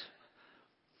that.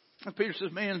 And Peter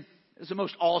says, man, it's the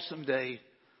most awesome day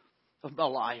of my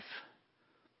life.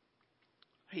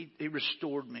 He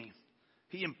restored me.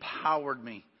 He empowered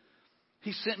me.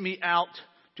 He sent me out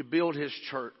to build His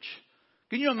church.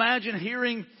 Can you imagine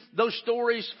hearing those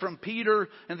stories from Peter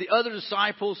and the other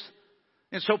disciples?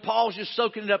 And so Paul's just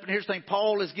soaking it up. And here's the thing,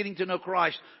 Paul is getting to know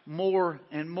Christ more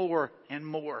and more and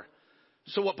more.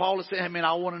 So what Paul is saying, hey, man,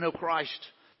 I want to know Christ.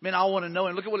 Man, I want to know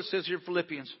Him. Look at what it says here in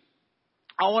Philippians.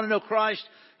 I want to know Christ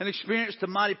and experience the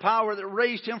mighty power that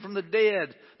raised Him from the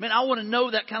dead. Man, I want to know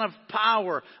that kind of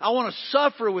power. I want to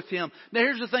suffer with Him. Now,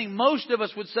 here's the thing. Most of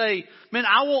us would say, man,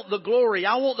 I want the glory.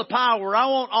 I want the power. I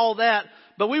want all that.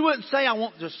 But we wouldn't say I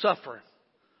want to suffer.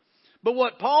 But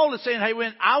what Paul is saying, hey,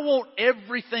 I want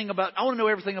to know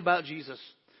everything about Jesus.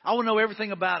 I want to know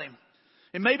everything about Him.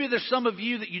 And maybe there's some of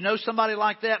you that you know somebody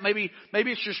like that. Maybe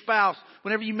it's your spouse.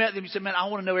 Whenever you met them, you said, man, I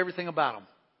want to know everything about them.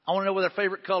 I want to know what their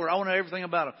favorite color. I want to know everything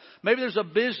about them. Maybe there's a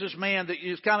businessman that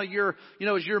is kind of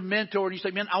is your mentor. And you say,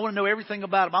 man, I want to know everything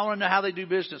about them. I want to know how they do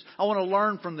business. I want to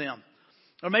learn from them.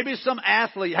 Or maybe it's some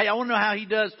athlete. Hey, I want to know how he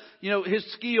does,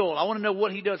 his skill. I want to know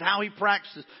what he does, how he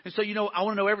practices. And so, I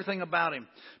want to know everything about him.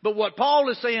 But what Paul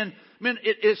is saying, man,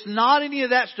 it's not any of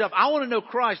that stuff. I want to know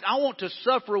Christ. I want to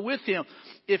suffer with Him.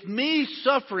 If me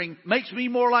suffering makes me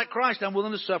more like Christ, I'm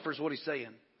willing to suffer, is what he's saying.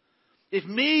 If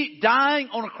me dying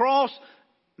on a cross,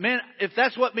 man, if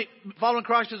that's what following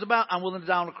Christ is about, I'm willing to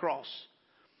die on a cross.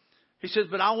 He says,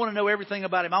 but I want to know everything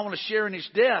about Him. I want to share in His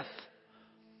death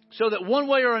so that one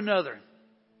way or another,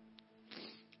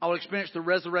 I will experience the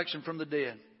resurrection from the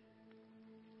dead.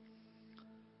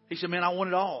 He said, man, I want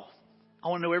it all. I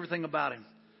want to know everything about Him.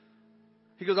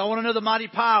 He goes, I want to know the mighty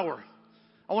power.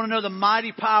 I want to know the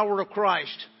mighty power of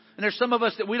Christ. And there's some of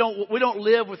us that we don't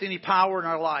live with any power in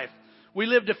our life. We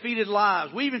live defeated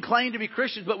lives. We even claim to be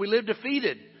Christians, but we live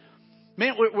defeated.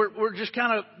 Man, we're just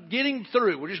kind of getting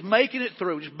through. We're just making it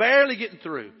through. Just barely getting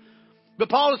through. But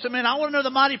Paul said, man, I want to know the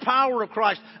mighty power of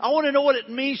Christ. I want to know what it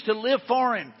means to live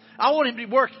for Him. I want Him to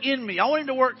work in me. I want Him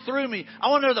to work through me. I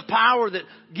want to know the power that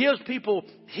gives people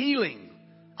healing.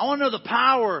 I want to know the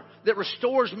power that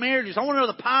restores marriages. I want to know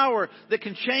the power that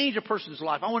can change a person's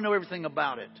life. I want to know everything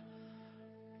about it.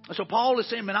 And so Paul is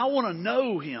saying, man, I want to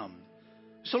know Him.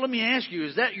 So let me ask you,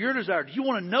 is that your desire? Do you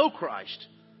want to know Christ?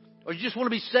 Or you just want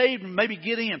to be saved and maybe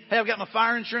get in? Hey, I've got my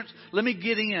fire insurance. Let me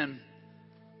get in.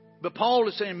 But Paul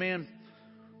is saying, man,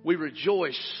 we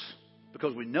rejoice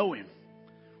because we know Him.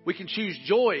 We can choose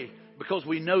joy because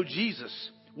we know Jesus.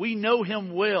 We know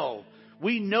Him well.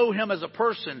 We know Him as a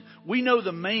person. We know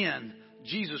the man,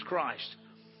 Jesus Christ.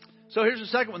 So here's the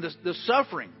second one, the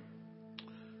suffering.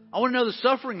 I want to know the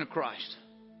suffering of Christ.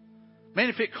 Man,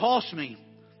 if it costs me,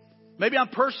 maybe I'm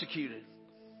persecuted.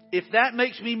 If that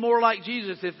makes me more like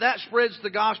Jesus, if that spreads the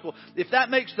gospel, if that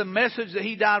makes the message that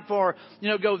He died for,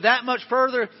 go that much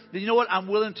further, then you know what? I'm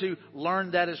willing to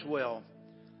learn that as well.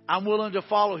 I'm willing to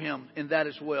follow Him in that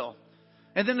as well.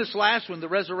 And then this last one, the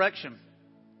resurrection.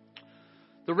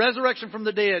 The resurrection from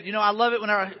the dead. I love it when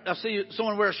I see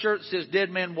someone wear a shirt that says dead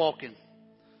man walking.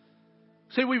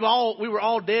 See, we were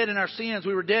all dead in our sins.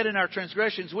 We were dead in our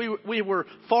transgressions. We were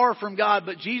far from God,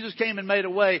 but Jesus came and made a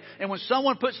way. And when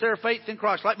someone puts their faith in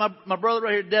Christ, like my brother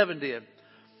right here, Devin, did,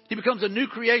 he becomes a new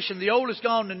creation. The old is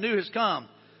gone, the new has come.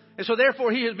 And so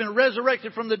therefore he has been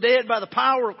resurrected from the dead by the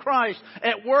power of Christ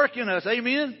at work in us.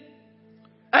 Amen?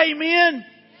 Amen?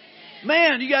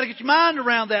 Man, you got to get your mind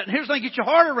around that. And here's the thing, get your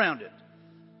heart around it.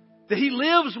 That He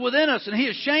lives within us and He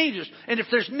has changed us. And if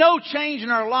there's no change in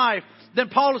our life, then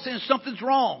Paul is saying something's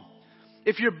wrong.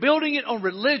 If you're building it on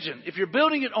religion, if you're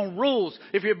building it on rules,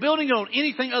 if you're building it on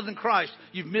anything other than Christ,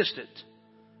 you've missed it.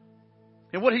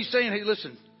 And what he's saying, hey,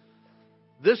 listen,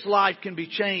 this life can be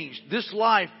changed. This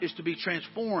life is to be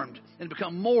transformed and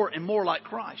become more and more like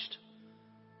Christ.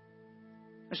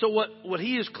 And so what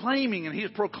he is claiming and he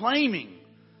is proclaiming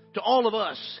to all of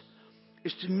us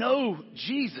is to know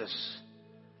Jesus.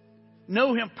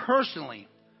 Know Him personally.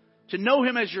 To know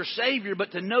Him as your Savior,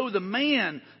 but to know the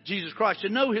man, Jesus Christ. To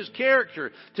know His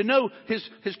character. To know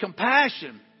His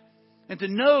compassion. And to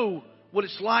know what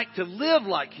it's like to live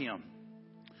like Him.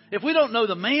 If we don't know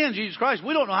the man, Jesus Christ,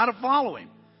 we don't know how to follow Him.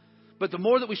 But the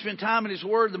more that we spend time in His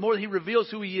Word, the more that He reveals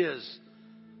who He is,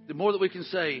 the more that we can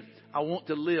say, I want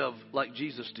to live like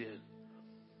Jesus did.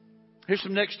 Here's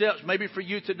some next steps. Maybe for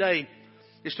you today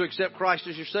is to accept Christ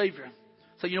as your Savior.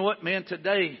 So you know what, man,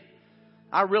 today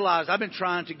I realize I've been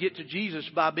trying to get to Jesus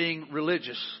by being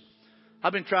religious.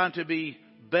 I've been trying to be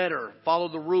better, follow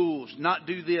the rules, not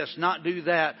do this, not do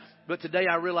that. But today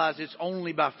I realize it's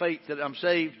only by faith that I'm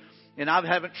saved. And I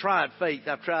haven't tried faith.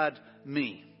 I've tried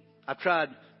me. I've tried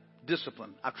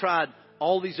discipline. I've tried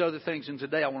all these other things. And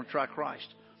today I want to try Christ.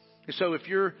 And so if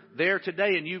you're there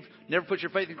today and you've never put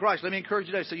your faith in Christ, let me encourage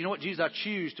you today. Say, you know what, Jesus, I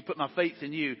choose to put my faith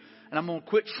in You. And I'm going to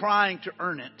quit trying to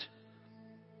earn it.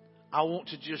 I want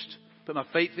to just put my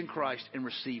faith in Christ and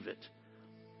receive it.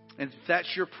 And if that's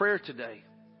your prayer today,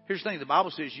 here's the thing. The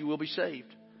Bible says you will be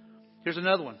saved. Here's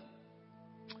another one.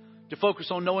 To focus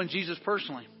on knowing Jesus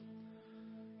personally.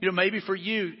 Maybe for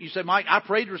you, you say, Mike, I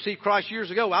prayed to receive Christ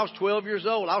years ago. I was 12 years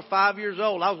old. I was 5 years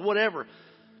old. I was whatever.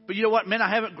 But you know what, man,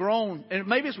 I haven't grown. And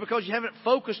maybe it's because you haven't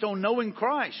focused on knowing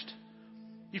Christ.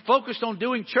 You focused on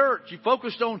doing church. You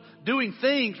focused on doing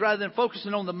things rather than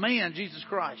focusing on the man, Jesus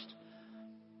Christ.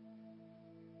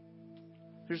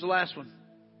 Here's the last one.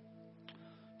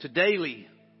 To daily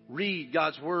read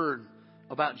God's Word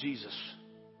about Jesus.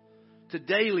 To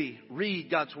daily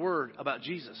read God's Word about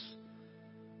Jesus.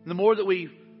 And the more that we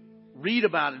read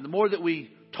about Him, the more that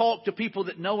we talk to people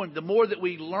that know Him, the more that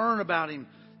we learn about Him,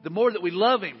 the more that we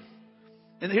love Him.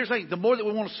 And here's the thing, the more that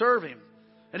we want to serve Him.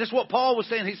 And that's what Paul was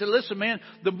saying. He said, listen, man,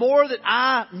 the more that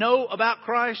I know about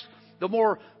Christ, the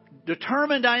more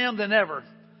determined I am than ever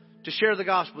to share the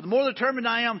gospel. The more determined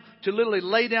I am to literally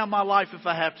lay down my life if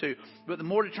I have to. But the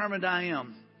more determined I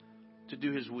am to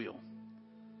do His will.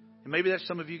 And maybe that's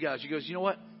some of you guys. You goes, you know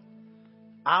what?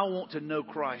 I want to know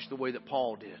Christ the way that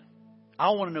Paul did.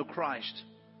 I want to know Christ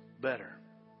better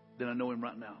than I know Him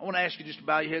right now. I want to ask you just to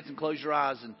bow your heads and close your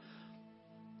eyes and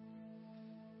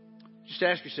just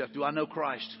ask yourself, do I know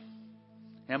Christ?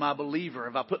 Am I a believer?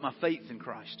 Have I put my faith in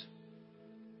Christ?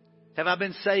 Have I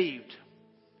been saved?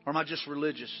 Or am I just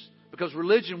religious? Because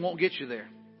religion won't get you there.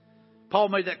 Paul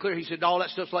made that clear. He said, all that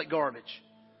stuff's like garbage.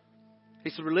 He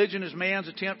said, religion is man's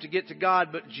attempt to get to God,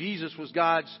 but Jesus was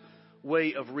God's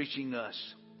way of reaching us.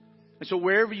 And so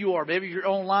wherever you are, maybe you're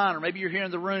online or maybe you're here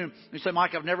in the room, and you say,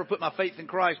 Mike, I've never put my faith in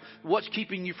Christ. What's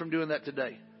keeping you from doing that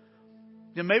today?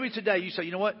 Then maybe today you say,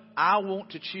 you know what? I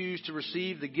want to choose to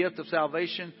receive the gift of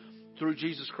salvation through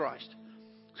Jesus Christ.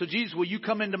 So Jesus, will you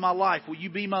come into my life? Will you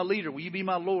be my leader? Will you be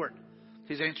my Lord?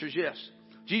 His answer is yes.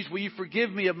 Jesus, will you forgive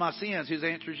me of my sins? His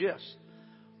answer is yes.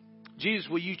 Jesus,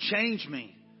 will you change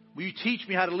me? Will you teach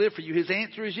me how to live for you? His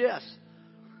answer is yes.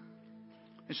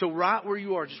 And so right where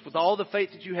you are, just with all the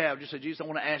faith that you have, just say, Jesus, I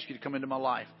want to ask you to come into my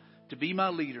life, to be my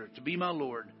leader, to be my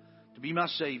Lord, to be my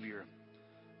Savior.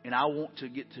 And I want to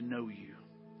get to know you.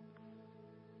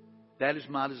 That is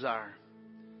my desire.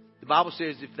 The Bible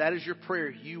says if that is your prayer,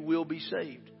 you will be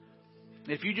saved.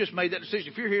 And if you just made that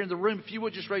decision, if you're here in the room, if you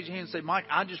would just raise your hand and say, Mike,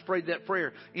 I just prayed that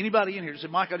prayer. Anybody in here say,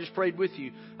 Mike, I just prayed with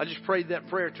you. I just prayed that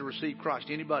prayer to receive Christ.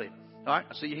 Anybody? All right,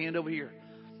 I see your hand over here.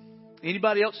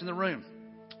 Anybody else in the room?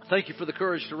 Thank you for the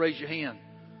courage to raise your hand.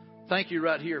 Thank you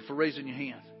right here for raising your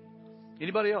hand.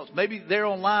 Anybody else? Maybe they're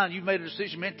online. You've made a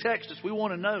decision. Man, text us. We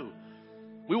want to know.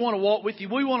 We want to walk with you.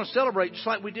 We want to celebrate just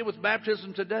like we did with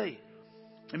baptism today.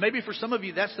 And maybe for some of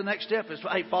you, that's the next step is,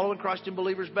 hey, following Christ in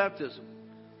believers baptism.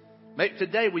 Maybe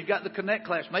today we've got the Connect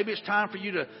class. Maybe it's time for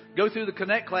you to go through the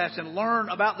Connect class and learn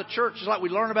about the church just like we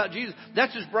learn about Jesus.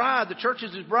 That's His bride. The church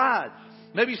is His bride.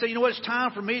 Maybe you say, you know what, it's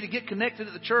time for me to get connected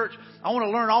to the church. I want to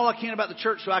learn all I can about the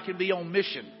church so I can be on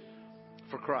mission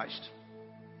for Christ.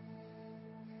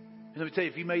 And let me tell you,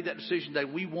 if you made that decision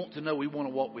today, we want to know, we want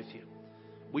to walk with you.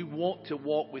 We want to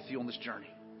walk with you on this journey.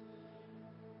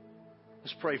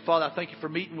 Let's pray. Father, I thank you for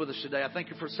meeting with us today. I thank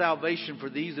you for salvation for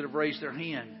these that have raised their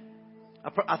hand.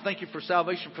 I thank you for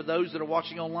salvation for those that are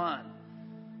watching online.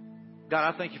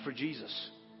 God, I thank you for Jesus.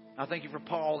 I thank you for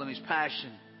Paul and his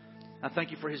passion. I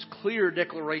thank you for his clear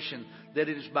declaration that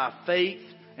it is by faith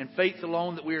and faith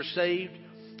alone that we are saved.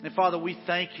 And Father, we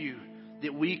thank you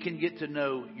that we can get to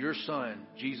know your Son,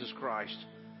 Jesus Christ,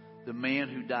 the man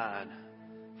who died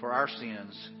for our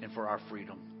sins and for our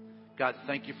freedom. God,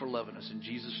 thank you for loving us. In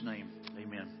Jesus' name,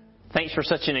 amen. Thanks for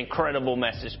such an incredible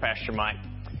message, Pastor Mike.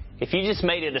 If you just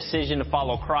made a decision to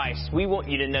follow Christ, we want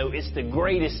you to know it's the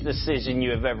greatest decision you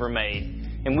have ever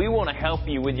made. And we want to help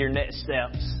you with your next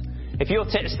steps. If you'll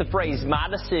text the phrase, my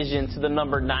decision, to the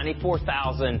number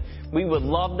 94,000, we would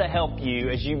love to help you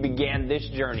as you begin this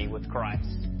journey with Christ.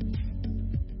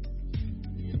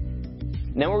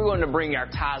 Now we're going to bring our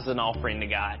tithes and offering to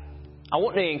God. I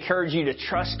want to encourage you to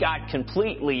trust God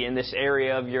completely in this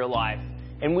area of your life.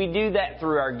 And we do that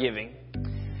through our giving.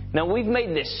 Now we've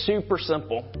made this super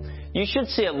simple. You should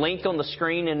see a link on the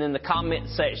screen and in the comment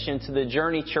section to the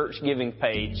Journey Church giving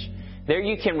page. There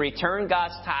you can return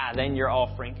God's tithe and your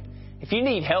offering. If you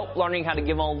need help learning how to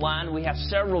give online, we have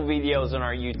several videos on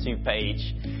our YouTube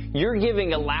page. Your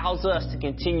giving allows us to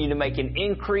continue to make an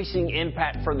increasing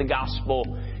impact for the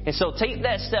gospel. And so take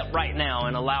that step right now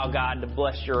and allow God to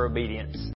bless your obedience.